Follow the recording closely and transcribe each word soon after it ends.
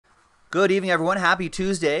Good evening, everyone. Happy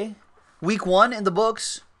Tuesday. Week 1 in the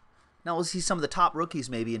books. Now we'll see some of the top rookies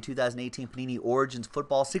maybe in 2018 Panini Origins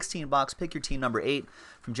Football. 16 box. Pick your team number 8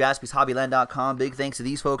 from JaspysHobbyland.com. Big thanks to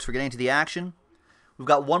these folks for getting into the action. We've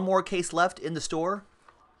got one more case left in the store.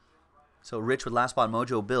 So Rich with Last Spot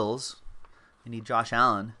Mojo Bills. They need Josh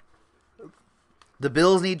Allen. The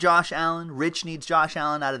Bills need Josh Allen. Rich needs Josh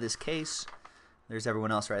Allen out of this case. There's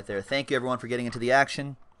everyone else right there. Thank you, everyone, for getting into the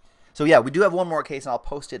action. So, yeah, we do have one more case, and I'll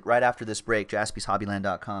post it right after this break,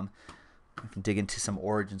 JaspysHobbyland.com. You can dig into some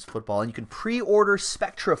Origins football. And you can pre-order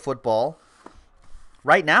Spectra football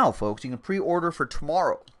right now, folks. You can pre-order for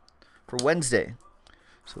tomorrow, for Wednesday.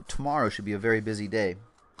 So tomorrow should be a very busy day.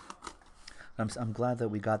 I'm glad that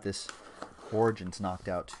we got this Origins knocked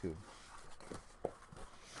out, too.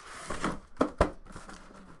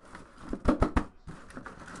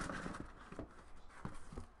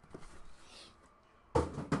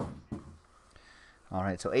 All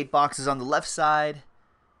right, so 8 boxes on the left side,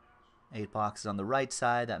 8 boxes on the right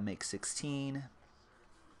side. That makes 16.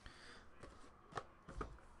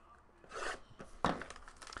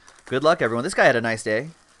 Good luck, everyone. This guy had a nice day.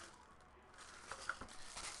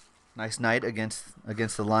 Nice night against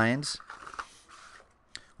the Lions.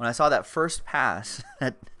 When I saw that first pass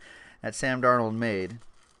that Sam Darnold made,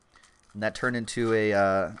 and that turned into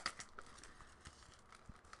an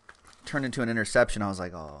interception, I was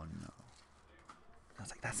like, oh no. I was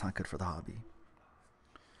like, that's not good for the hobby.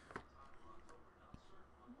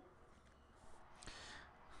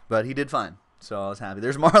 But he did fine, so I was happy.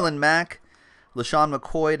 There's Marlon Mack, LaShawn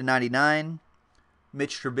McCoy to 99,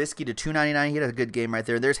 Mitch Trubisky to 299. He had a good game right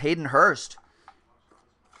there. There's Hayden Hurst.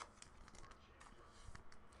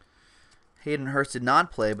 Hayden Hurst did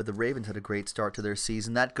not play, but the Ravens had a great start to their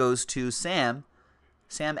season. That goes to Sam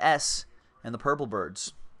S., and the Purple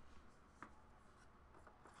Birds.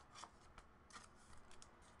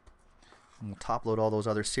 And we'll top load all those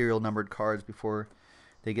other serial numbered cards before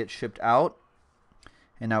they get shipped out.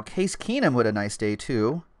 And now Case Keenum with a nice day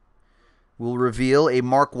too. We'll reveal a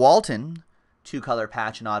Mark Walton 2-color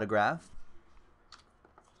patch and autograph.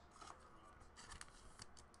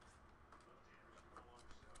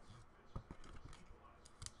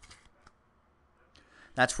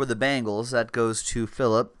 That's for the Bengals. That goes to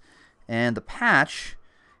Phillip. And the patch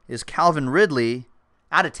is Calvin Ridley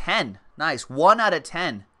out of 10. Nice. 1 out of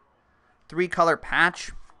 10. 3-color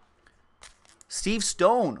patch. Steve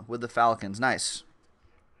Stone with the Falcons. Nice.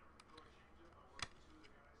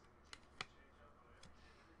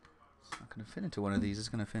 It's not going to fit into one of these. It's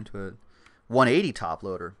going to fit into a 180 top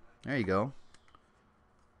loader. There you go.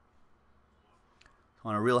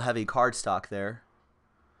 On a real heavy card stock there.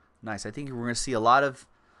 Nice. I think we're going to see a lot of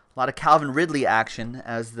Calvin Ridley action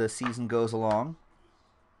as the season goes along.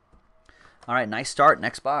 All right, nice start.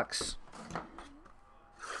 Next box.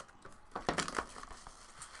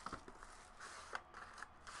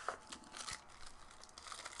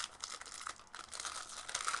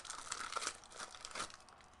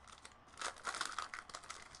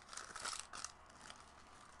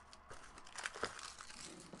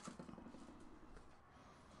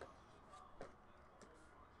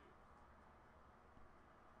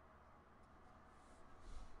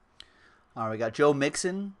 All right, we got Joe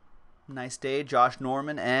Mixon, nice day. Josh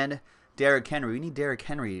Norman and Derrick Henry. We need Derrick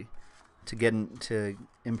Henry to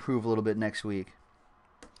improve a little bit next week.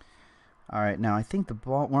 All right, now I think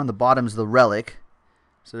one on the bottom is the relic.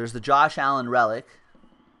 So there's the Josh Allen relic.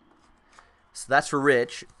 So that's for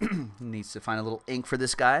Rich. He needs to find a little ink for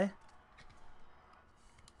this guy.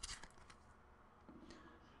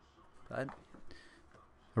 But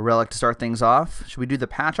a relic to start things off. Should we do the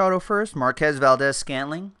patch auto first? Marquez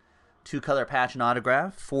Valdez-Scantling. 2-color patch and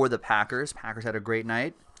autograph for the Packers. Packers had a great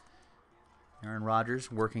night. Aaron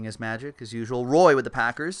Rodgers working his magic as usual. Roy with the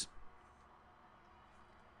Packers.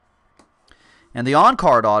 And the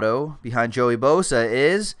on-card auto behind Joey Bosa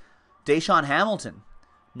is Deshaun Hamilton.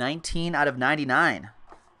 19 out of 99.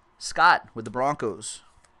 Scott with the Broncos.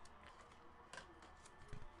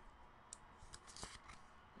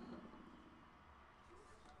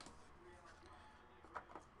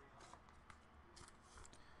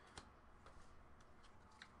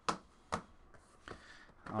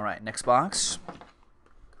 All right, next box.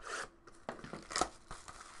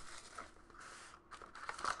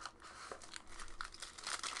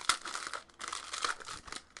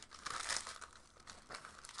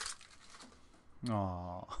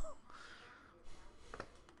 Oh.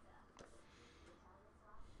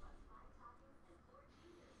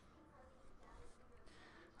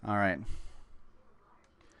 All right.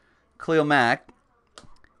 Khalil Mack.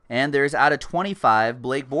 And there's out of 25,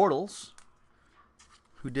 Blake Bortles.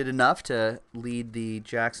 who did enough to lead the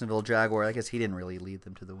Jacksonville Jaguars. I guess he didn't really lead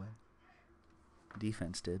them to the win.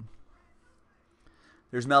 Defense did.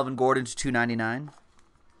 There's Melvin Gordon to 299.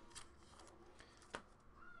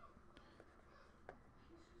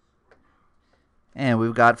 And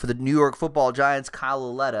we've got for the New York Football Giants, Kyle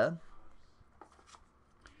Lauletta.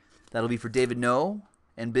 That'll be for David No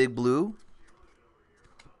and Big Blue.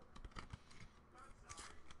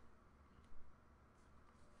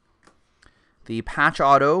 The patch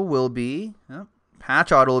auto will be Sam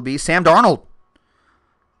Darnold.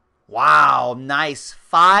 Wow, nice.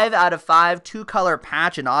 5 out of 5, 2-color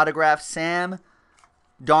patch and autograph, Sam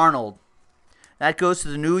Darnold. That goes to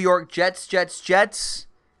the New York Jets.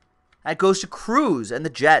 That goes to Cruz and the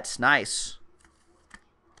Jets. Nice.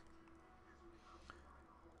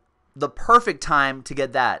 The perfect time to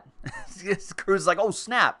get that. Cruz is like, oh,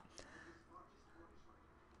 snap.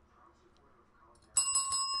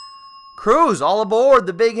 Cruz, all aboard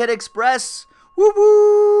the Big Hit Express. Whoop,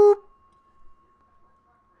 whoop.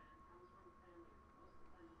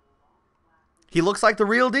 He looks like the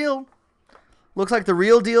real deal. Looks like the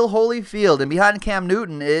real deal Holyfield. And behind Cam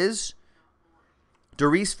Newton is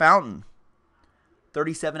Doris Fountain.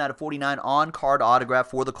 37 out of 49 on-card autograph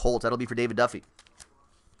for the Colts. That'll be for David Duffy.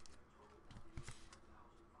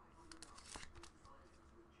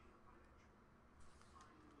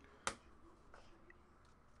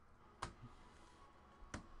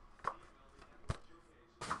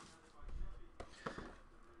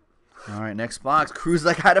 All right, next box. Cruz,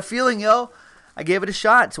 like, I had a feeling, yo. I gave it a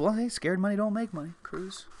shot. So, well, hey, scared money don't make money.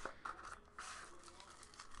 Cruz.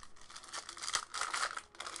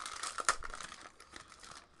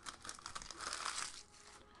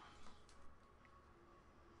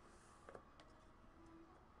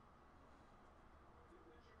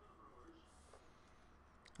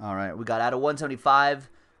 All right, we got out of 175,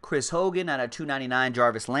 Chris Hogan. Out of 299,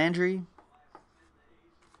 Jarvis Landry.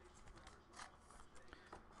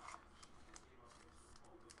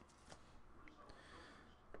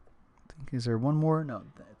 Is there one more? No,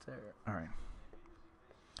 that's there. All right.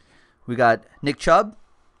 We got Nick Chubb.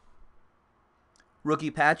 Rookie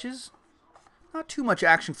patches. Not too much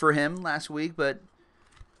action for him last week, but,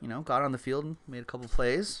 you know, got on the field and made a couple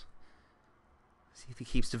plays. See if he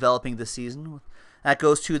keeps developing this season. That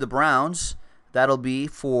goes to the Browns. That'll be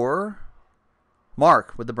for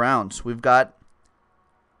Mark with the Browns. We've got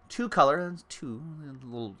two color, a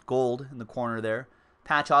little gold in the corner there.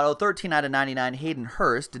 Patch auto, 13 out of 99, Hayden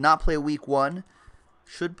Hurst. Did not play week 1.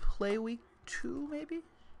 Should play week 2, maybe?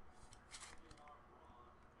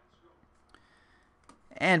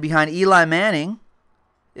 And behind Eli Manning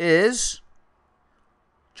is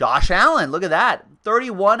Josh Allen. Look at that.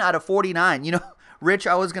 31 out of 49. You know, Rich,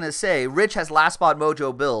 I was going to say, Rich has last spot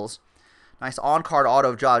mojo Bills. Nice on-card auto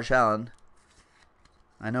of Josh Allen.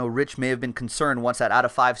 I know Rich may have been concerned once that out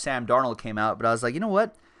of 5 Sam Darnold came out, but I was like, you know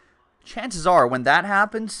what? Chances are, when that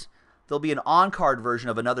happens, there'll be an on-card version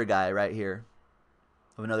of another guy right here,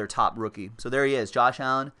 of another top rookie. So there he is, Josh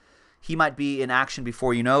Allen. He might be in action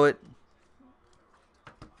before you know it.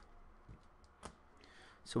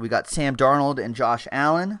 So we got Sam Darnold and Josh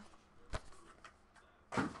Allen.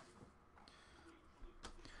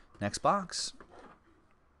 Next box.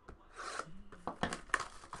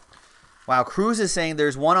 Wow, Cruz is saying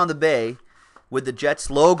there's one on the bay with the Jets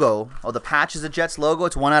logo. Oh, the patch is the Jets logo.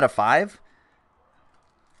 It's 1 out of 5.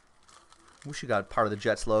 Wish you got part of the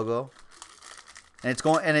Jets logo. And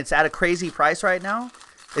it's at a crazy price right now.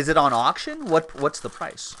 Is it on auction? What's the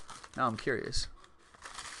price? Now I'm curious.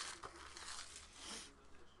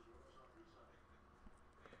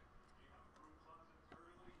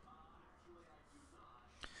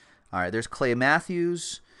 All right, there's Clay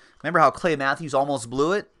Matthews. Remember how Clay Matthews almost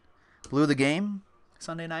blew it? Blew the game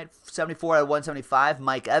Sunday night. 74 out of 175.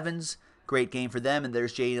 Mike Evans, great game for them. And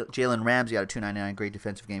there's Jalen Ramsey out of 299. Great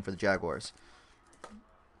defensive game for the Jaguars.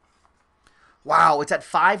 Wow, it's at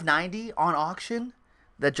 590 on auction.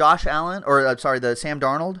 The Josh Allen, or I'm sorry, the Sam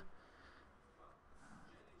Darnold.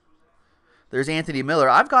 There's Anthony Miller.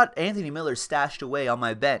 I've got Anthony Miller stashed away on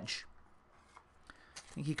my bench.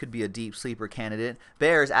 I think he could be a deep sleeper candidate.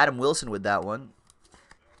 Bears, Adam Wilson with that one.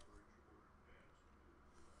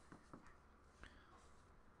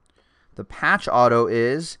 The patch auto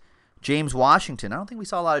is James Washington. I don't think we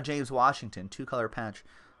saw a lot of James Washington. 2-color patch.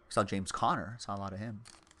 We saw James Conner. Saw a lot of him.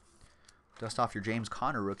 Dust off your James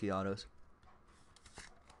Conner rookie autos.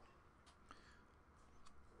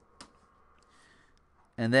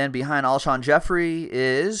 And then behind Alshon Jeffrey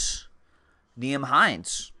is Nyheim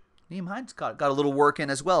Hines. Nyheim Hines got a little work in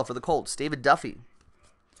as well for the Colts. David Duffy.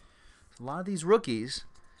 A lot of these rookies,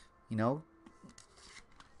 you know.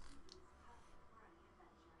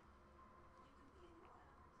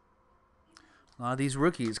 A lot of these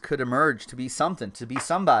rookies could emerge to be something, to be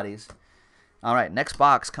somebodies. All right, next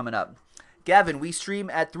box coming up. Gavin, we stream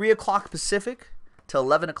at 3 o'clock Pacific to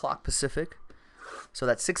 11 o'clock Pacific. So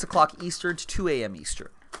that's 6 o'clock Eastern to 2 a.m. Eastern.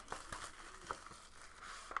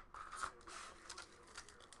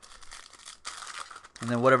 And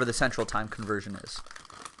then whatever the central time conversion is.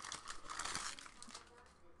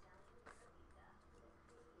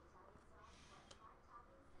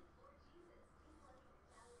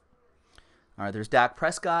 All right, there's Dak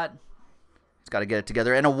Prescott. He's got to get it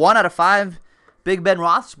together. And a 1 out of 5, Big Ben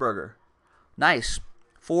Roethlisberger. Nice.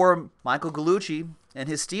 For Michael Gallucci and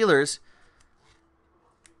his Steelers.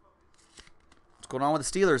 What's going on with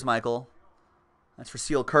the Steelers, Michael? That's for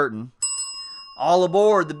Steel Curtain. All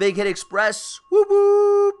aboard the Big Hit Express. Whoop,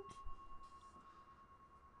 whoop.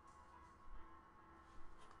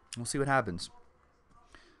 We'll see what happens.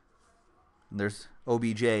 And there's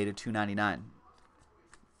OBJ to 299.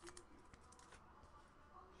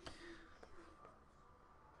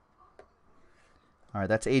 All right,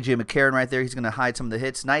 that's A.J. McCarron right there. He's going to hide some of the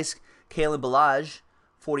hits. Nice Kalen Ballage,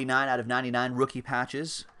 49 out of 99 rookie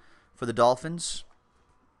patches for the Dolphins.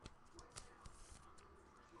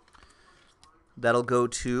 That'll go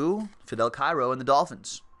to Fidel Cairo and the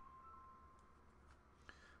Dolphins.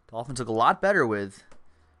 Dolphins look a lot better with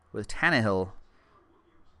Tannehill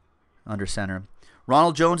under center.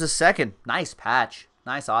 Ronald Jones II. Nice patch.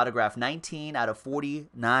 Nice autograph. 19 out of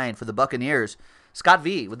 49 for the Buccaneers. Scott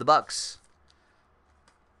V with the Bucks.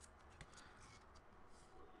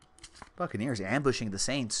 Buccaneers ambushing the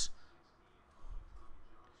Saints.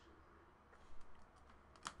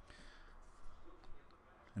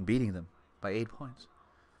 And beating them by 8 points.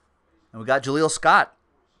 And we got Jaleel Scott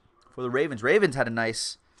for the Ravens. Ravens had a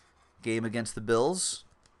nice game against the Bills.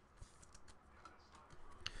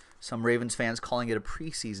 Some Ravens fans calling it a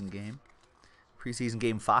preseason game. Preseason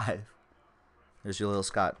game 5. There's Jaleel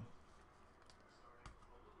Scott.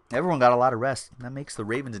 Everyone got a lot of rest. That makes the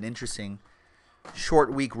Ravens an interesting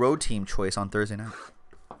short week road team choice on Thursday night,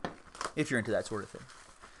 if you're into that sort of thing.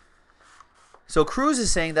 So Cruz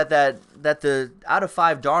is saying that the out of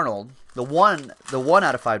 5 Darnold, the one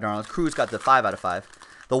out of 5 Darnold, Cruz got the 5 out of 5.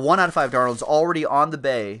 The 1 out of 5 Darnold's already on the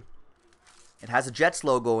bay. It has a Jets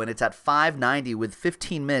logo and it's at 590 with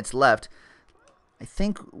 15 minutes left. I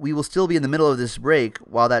think we will still be in the middle of this break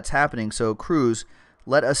while that's happening. So Cruz,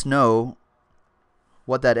 let us know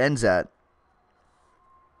what that ends at.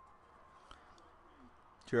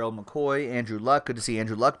 Gerald McCoy, Andrew Luck. Good to see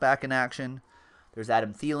Andrew Luck back in action. There's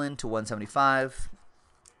Adam Thielen to 175.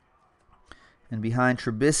 And behind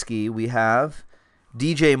Trubisky, we have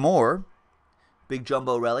DJ Moore. Big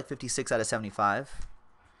jumbo relic, 56 out of 75.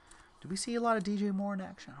 Do we see a lot of DJ Moore in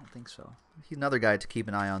action? I don't think so. He's another guy to keep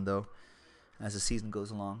an eye on, though, as the season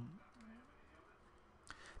goes along.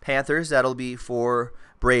 Panthers, that'll be for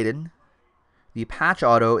Braden. The patch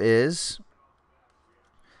auto is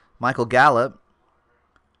Michael Gallup.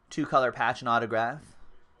 2-color patch and autograph.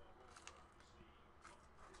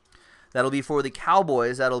 That'll be for the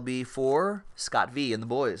Cowboys. That'll be for Scott V and the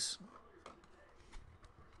boys.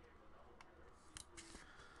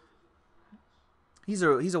 He's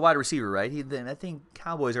a wide receiver, right? I think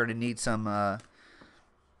Cowboys are going to need some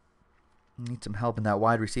help in that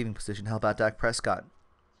wide receiving position to help out Dak Prescott.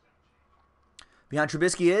 Behind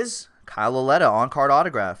Trubisky is Kyle Lauletta on-card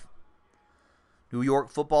autograph. New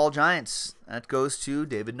York Football Giants. That goes to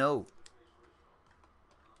David No.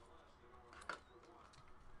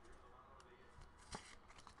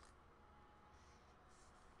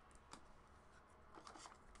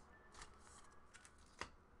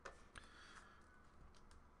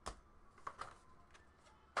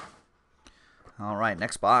 All right,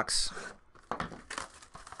 next box.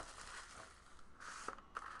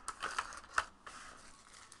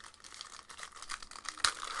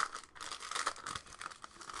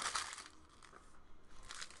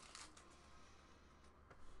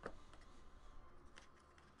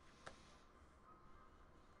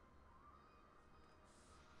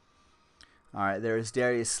 All right, there's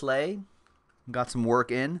Darius Slay. Got some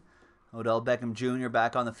work in. Odell Beckham Jr.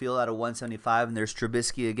 back on the field out of 175. And there's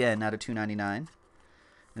Trubisky again out of 299. And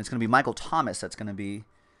it's going to be Michael Thomas that's going to be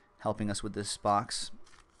helping us with this box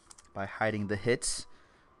by hiding the hits,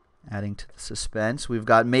 adding to the suspense. We've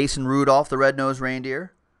got Mason Rudolph, the red-nosed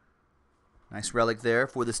reindeer. Nice relic there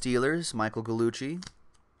for the Steelers, Michael Gallucci.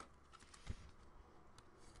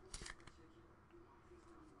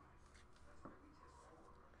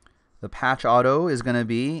 The patch auto is going to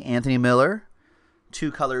be Anthony Miller.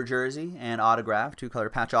 2-color jersey and autograph. 2-color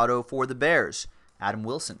patch auto for the Bears. Adam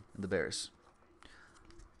Wilson of the Bears.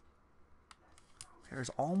 Bears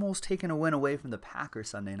almost taking a win away from the Packers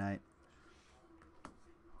Sunday night.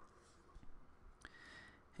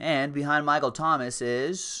 And behind Michael Thomas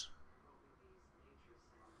is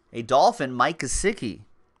a Dolphin, Mike Gesicki.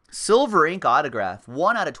 Silver ink autograph.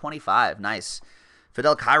 1 out of 25. Nice.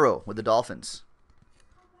 Fidel Cairo with the Dolphins.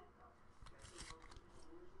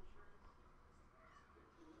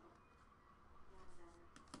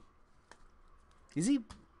 Is he?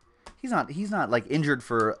 He's not like injured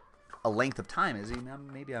for a length of time, is he?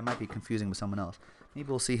 Maybe I might be confusing with someone else. Maybe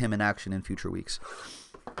we'll see him in action in future weeks.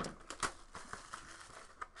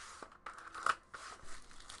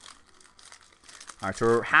 All right, so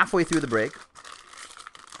we're halfway through the break.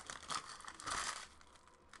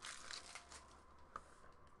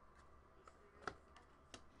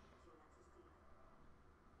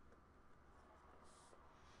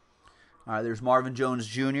 All right, there's Marvin Jones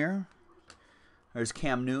Jr. There's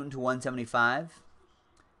Cam Newton to 175.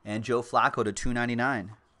 And Joe Flacco to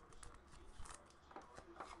 299.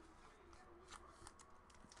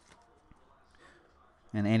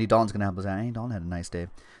 And Andy Dalton's going to help us out. Andy Dalton had a nice day.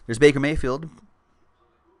 There's Baker Mayfield.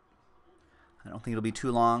 I don't think it'll be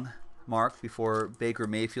too long, Mark, before Baker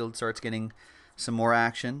Mayfield starts getting some more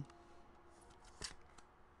action.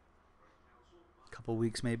 A couple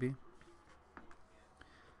weeks maybe.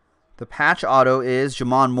 The patch auto is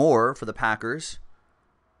Jamon Moore for the Packers.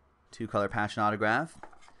 2-color patch and autograph.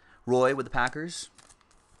 Roy with the Packers.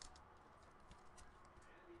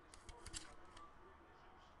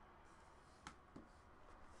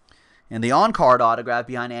 And the on-card autograph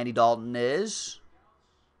behind Andy Dalton is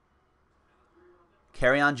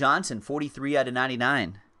Kerryon Johnson, 43 out of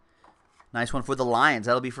 99. Nice one for the Lions.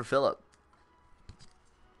 That'll be for Phillip.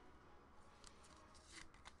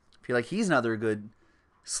 Feel like he's another good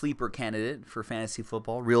sleeper candidate for fantasy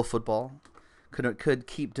football, real football. Could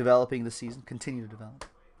keep developing this season, continue to develop.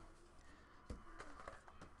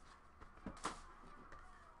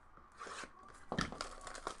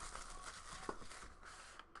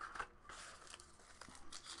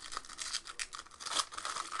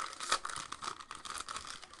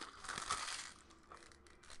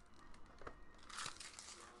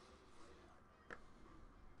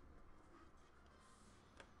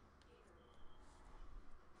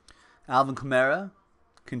 Alvin Kamara,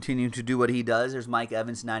 continuing to do what he does. There's Mike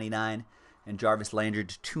Evans, 99, and Jarvis Landry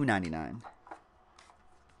to 299.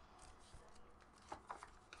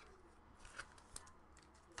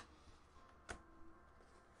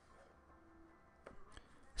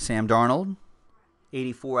 Sam Darnold,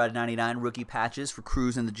 84 out of 99, rookie patches for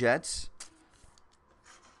Cruz and the Jets.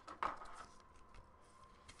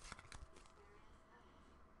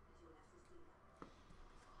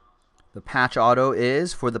 The patch auto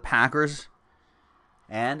is for the Packers,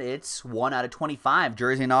 and it's 1 out of 25.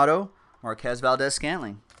 Jersey and auto, Marquez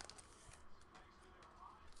Valdez-Scantling.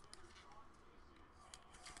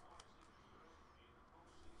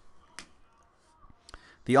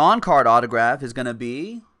 The on-card autograph is going to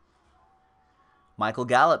be Michael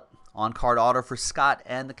Gallup. On-card auto for Scott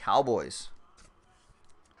and the Cowboys.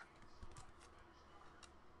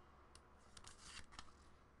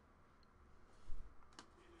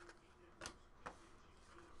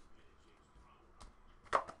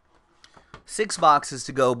 Six boxes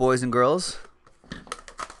to go, boys and girls.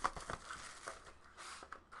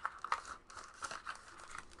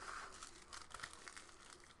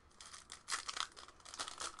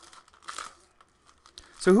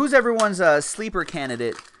 So who's everyone's sleeper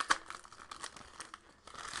candidate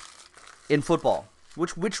in football?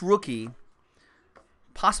 Which rookie,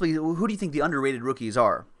 possibly, who do you think the underrated rookies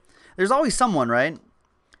are? There's always someone, right?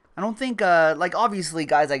 I don't think, like, obviously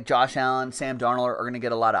guys like Josh Allen, Sam Darnold are going to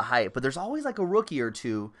get a lot of hype, but there's always like a rookie or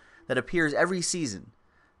two that appears every season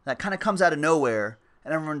that kind of comes out of nowhere,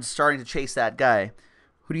 and everyone's starting to chase that guy.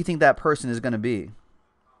 Who do you think that person is going to be?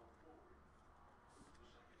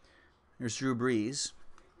 There's Drew Brees.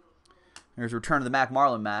 There's return of the Mac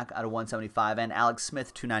Marlon Mac out of 175, and Alex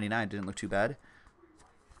Smith, 299. Didn't look too bad.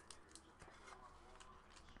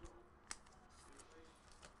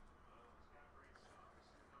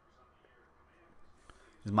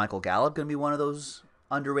 Is Michael Gallup going to be one of those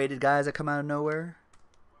underrated guys that come out of nowhere?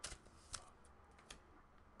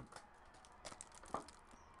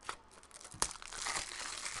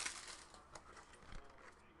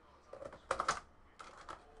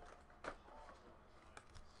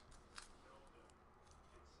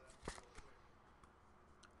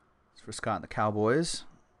 It's for Scott and the Cowboys.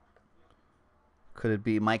 Could it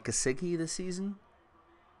be Mike Gesicki this season?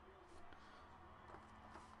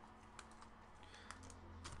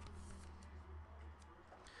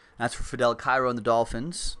 That's for Fidel Cairo and the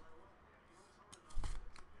Dolphins.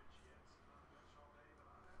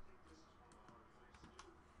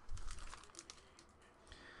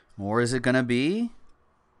 Or is it going to be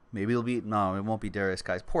Maybe it'll be, no, it won't be Darius,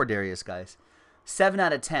 guys. Poor Darius, guys. 7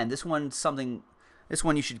 out of 10. This one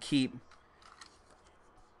you should keep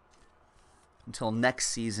until next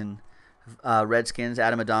season. Redskins,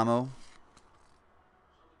 Adam Adamo.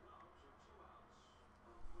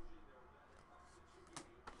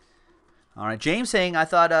 All right, James saying, I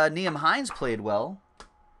thought Nyheim Hines played well.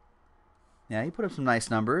 Yeah, he put up some nice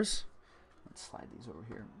numbers. Let's slide these over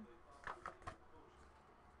here.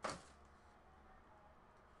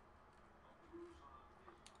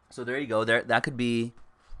 So there you go. That could be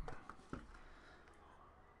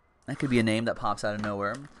a name that pops out of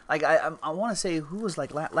nowhere. Like I want to say, who was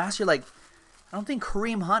like last year? Like, I don't think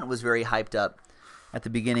Kareem Hunt was very hyped up at the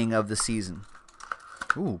beginning of the season.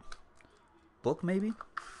 Ooh, book maybe.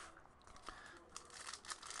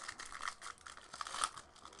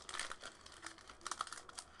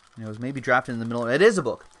 It was maybe drafted in the middle. It is a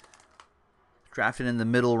book. Drafted in the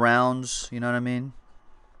middle rounds. You know what I mean?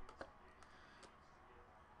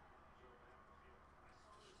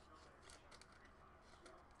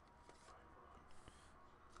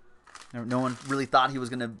 No one really thought he was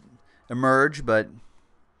going to emerge, but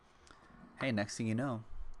hey, next thing you know.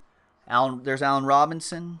 There's Allen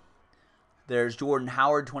Robinson. There's Jordan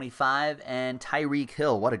Howard, 25, and Tyreek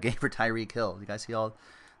Hill. What a game for Tyreek Hill. You guys see all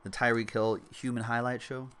the Tyreek Hill human highlight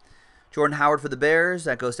show? Jordan Howard for the Bears.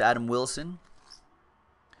 That goes to Adam Wilson.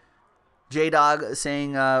 J-Dog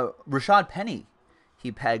saying Rashad Penny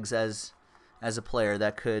he pegs as a player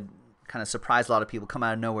that could kind of surprise a lot of people, come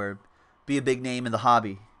out of nowhere, be a big name in the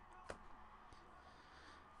hobby.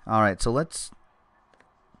 All right, so let's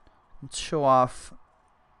show off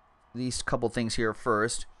these couple things here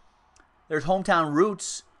first. There's Hometown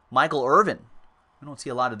Roots, Michael Irvin. I don't see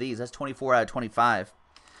a lot of these. That's 24 out of 25.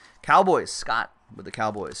 Cowboys, Scott with the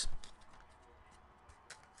Cowboys.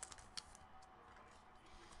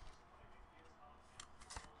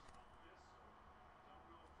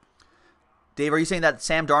 Dave, are you saying that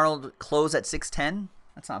Sam Darnold closed at 6'10"?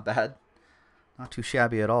 That's not bad. Not too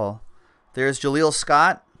shabby at all. There's Jaleel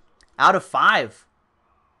Scott. Out of 5.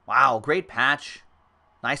 Wow, great patch.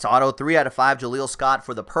 Nice auto. 3 out of 5. Jaleel Scott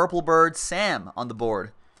for the Purple Birds. Sam on the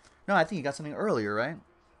board. No, I think you got something earlier, right?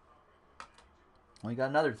 Well, you got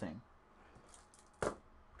another thing. I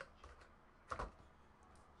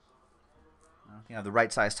don't think I have the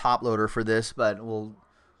right size top loader for this, but we'll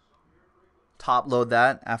top load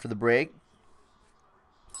that after the break.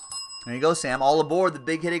 There you go, Sam. All aboard the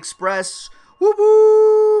Big Hit Express. Whoop,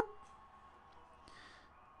 whoop.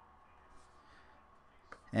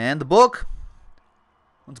 And the book.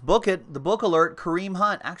 Let's book it. The book alert, Kareem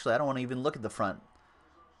Hunt. Actually, I don't want to even look at the front.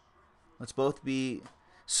 Let's both be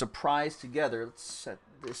surprised together. Let's set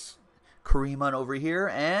this Kareem Hunt over here.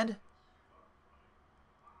 And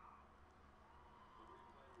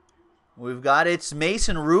we've got it's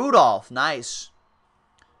Mason Rudolph. Nice.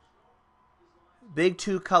 Big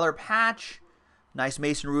 2-color patch. Nice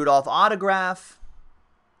Mason Rudolph autograph.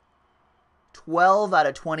 12 out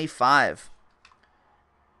of 25.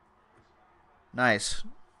 Nice.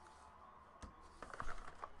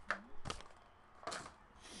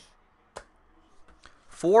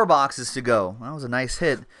 Four boxes to go. That was a nice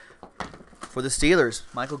hit for the Steelers.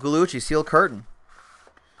 Michael Gallucci, Steel Curtain.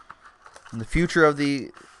 And the future of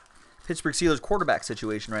the Pittsburgh Steelers quarterback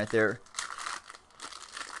situation right there.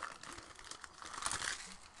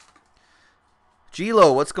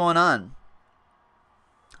 G-Lo, what's going on?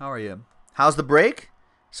 How are you? How's the break?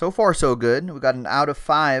 So far, so good. We got an out of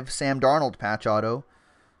 5 Sam Darnold patch auto.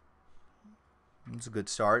 That's a good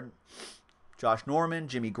start. Josh Norman,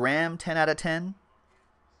 Jimmy Graham, 10 out of 10.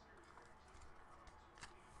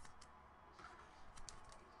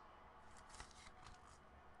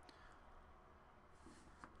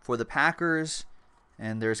 For the Packers,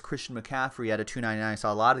 and there's Christian McCaffrey at a 299.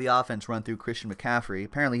 Saw a lot of the offense run through Christian McCaffrey.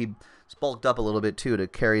 Apparently, he bulked up a little bit, too, to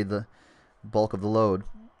carry the bulk of the load.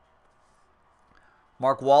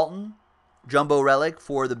 Mark Walton, Jumbo Relic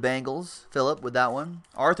for the Bengals. Phillip with that one.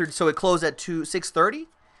 Arthur, so it closed at 6:30?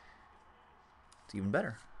 It's even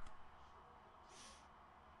better.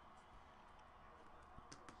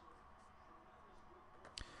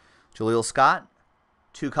 Jaleel Scott,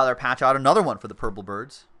 2-color patch out. Another one for the Purple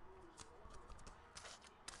Birds.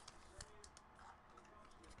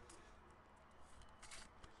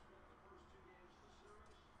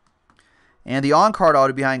 And the on-card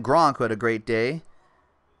auto behind Gronk, who had a great day,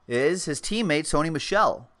 is his teammate, Sony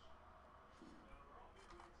Michel.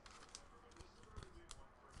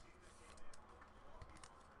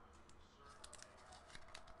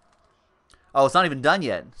 Oh, it's not even done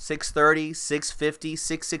yet. 630, 650,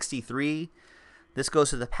 663. This goes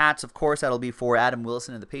to the Pats, of course. That'll be for Adam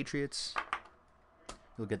Wilson and the Patriots.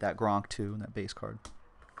 You'll get that Gronk too in that base card.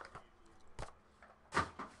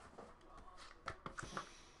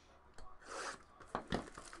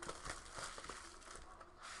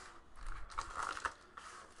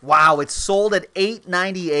 Wow, it's sold at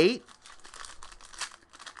 $8.98.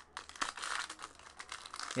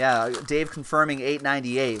 Yeah, Dave confirming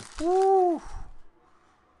 $8.98. Woo.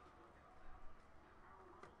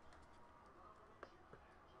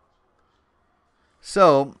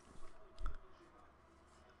 So,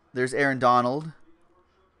 there's Aaron Donald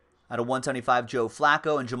out of 175, Joe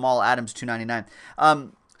Flacco, and Jamal Adams, $2.99.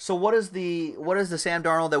 So what is the Sam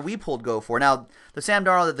Darnold that we pulled go for? Now, the Sam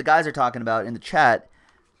Darnold that the guys are talking about in the chat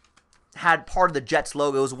had part of the Jets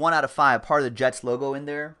logo. It was 1 out of 5, part of the Jets logo in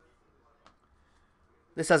there.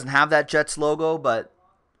 This doesn't have that Jets logo, but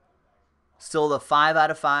still the 5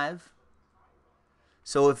 out of 5.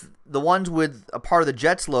 So if the ones with a part of the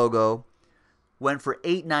Jets logo went for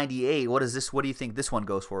 $8.98, what is this? What do you think this one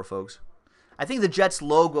goes for, folks? I think the Jets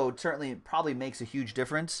logo certainly probably makes a huge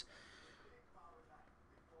difference.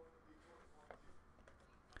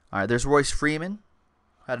 All right, there's Royce Freeman.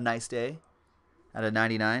 Had a nice day. At a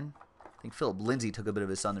 99. I think Philip Lindsay took a bit of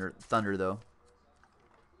his thunder though.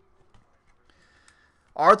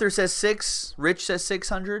 Arthur says 6. Rich says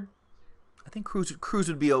 600. I think Cruz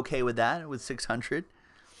would be okay with that, with 600.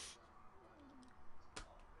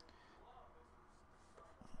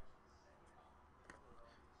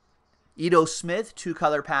 Ito Smith,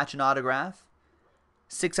 2-color patch and autograph.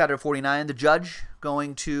 6 out of 49. The Judge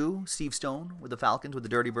going to Steve Stone with the Falcons, with the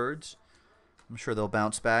Dirty Birds. I'm sure they'll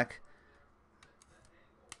bounce back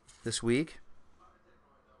this week.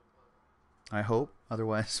 I hope.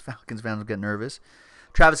 Otherwise, Falcons fans will get nervous.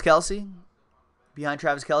 Travis Kelce. Behind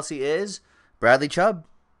Travis Kelce is Bradley Chubb.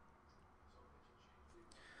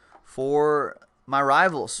 For my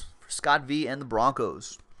rivals, for Scott V and the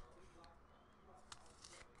Broncos.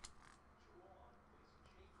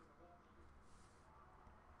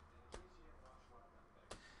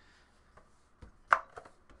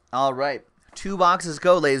 All right. 2 boxes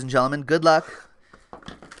go, ladies and gentlemen. Good luck.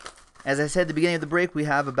 As I said at the beginning of the break, we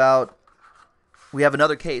have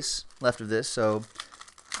another case left of this, so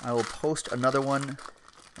I will post another one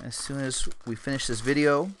as soon as we finish this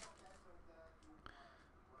video.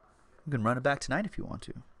 You can run it back tonight if you want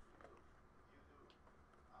to.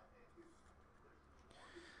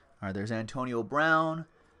 All right, there's Antonio Brown.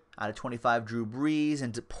 Out of 25, Drew Brees.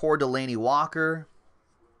 And poor Delaney Walker.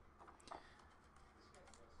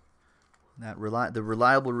 The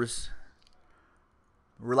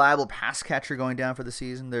reliable pass catcher going down for the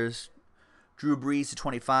season. There's Drew Brees to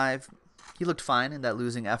 25. He looked fine in that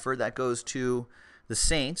losing effort. That goes to the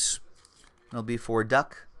Saints. It'll be for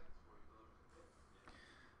Duck.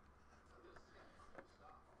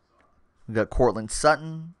 We've got Cortland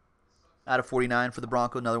Sutton out of 49 for the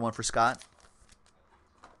Broncos. Another one for Scott.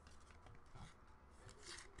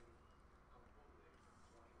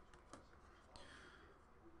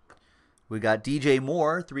 We got DJ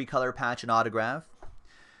Moore, 3-color patch and autograph.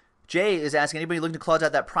 Jay is asking, anybody looking to close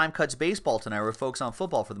out that Prime Cuts baseball tonight? We're focused on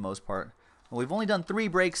football for the most part. Well, we've only done 3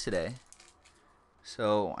 breaks today.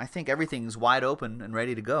 So I think everything's wide open and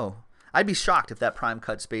ready to go. I'd be shocked if that Prime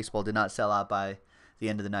Cuts baseball did not sell out by the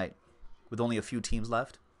end of the night with only a few teams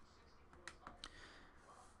left.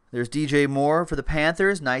 There's DJ Moore for the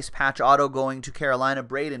Panthers. Nice patch auto going to Carolina.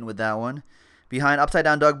 Braden with that one. Behind Upside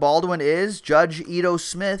Down Doug Baldwin is Judge Ito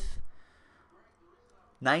Smith.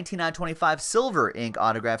 19/25 silver ink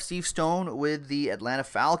autograph. Steve Stone with the Atlanta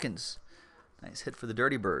Falcons. Nice hit for the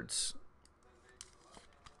Dirty Birds.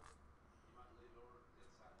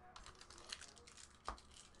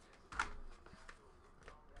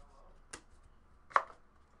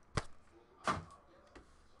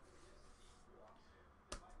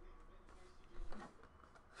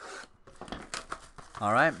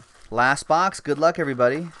 All right, last box. Good luck,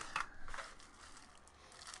 everybody.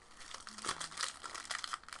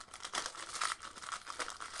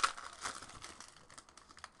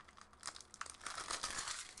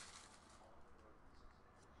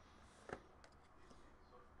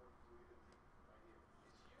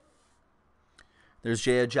 There's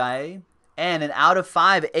Jay Ajayi. And an out of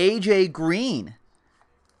 5, A.J. Green,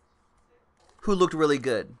 who looked really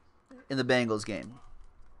good in the Bengals game.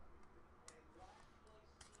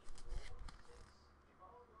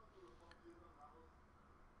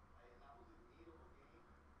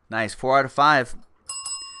 Nice, 4 out of 5.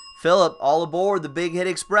 Philip, all aboard the Big Hit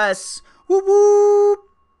Express. Whoop, whoop.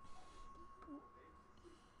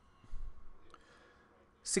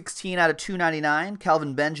 16 out of 299,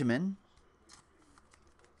 Kelvin Benjamin.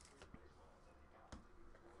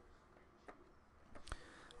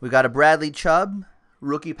 We got a Bradley Chubb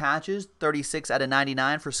rookie patches, 36 out of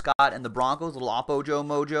 99 for Scott and the Broncos. Little Oppo Joe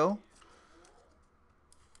Mojo.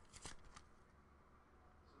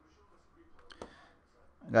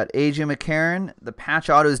 Got AJ McCarron. The patch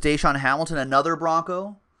auto is Deshaun Hamilton, another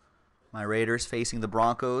Bronco. My Raiders facing the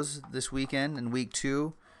Broncos this weekend in week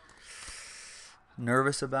 2.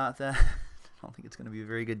 Nervous about that. I don't think it's going to be a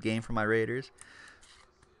very good game for my Raiders.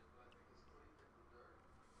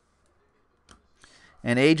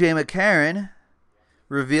 And AJ McCarron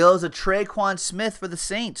reveals a Traquan Smith for the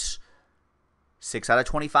Saints. 6 out of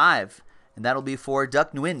 25. And that'll be for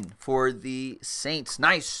Duck Nguyen for the Saints.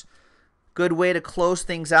 Nice. Good way to close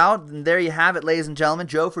things out. And there you have it, ladies and gentlemen.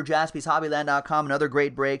 Joe for JaspysHobbyland.com. Another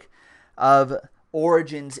great break of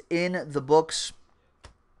Origins in the books.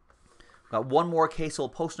 Got one more case, so we'll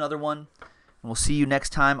post another one. And we'll see you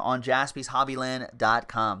next time on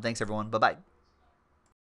JaspysHobbyland.com. Thanks, everyone. Bye-bye.